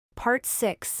Part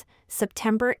 6,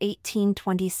 September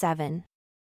 1827.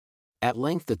 At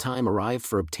length the time arrived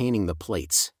for obtaining the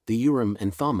plates, the Urim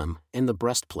and Thummim, and the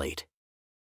breastplate.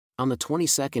 On the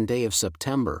 22nd day of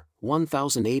September,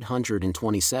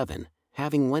 1827,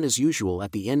 having went as usual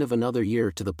at the end of another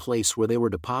year to the place where they were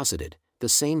deposited, the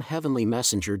same heavenly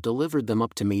messenger delivered them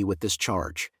up to me with this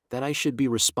charge, that I should be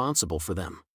responsible for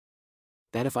them.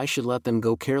 That if I should let them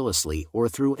go carelessly or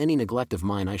through any neglect of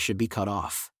mine I should be cut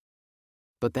off.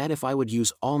 But that if I would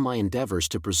use all my endeavors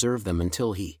to preserve them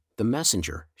until he, the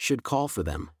messenger, should call for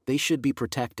them, they should be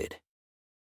protected.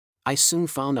 I soon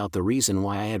found out the reason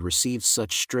why I had received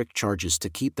such strict charges to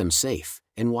keep them safe,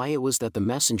 and why it was that the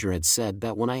messenger had said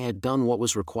that when I had done what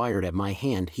was required at my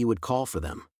hand he would call for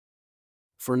them.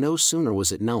 For no sooner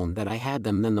was it known that I had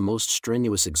them than the most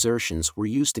strenuous exertions were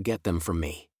used to get them from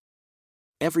me.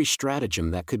 Every stratagem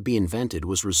that could be invented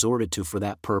was resorted to for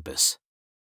that purpose.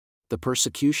 The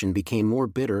persecution became more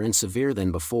bitter and severe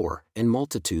than before, and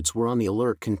multitudes were on the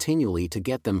alert continually to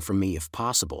get them from me if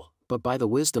possible, but by the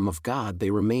wisdom of God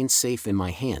they remained safe in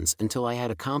my hands until I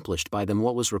had accomplished by them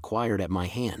what was required at my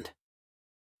hand.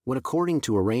 When according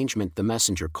to arrangement the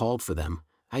messenger called for them,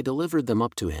 I delivered them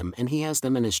up to him and he has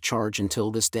them in his charge until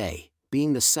this day,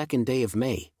 being the 2nd day of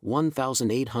May,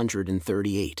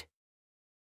 1838.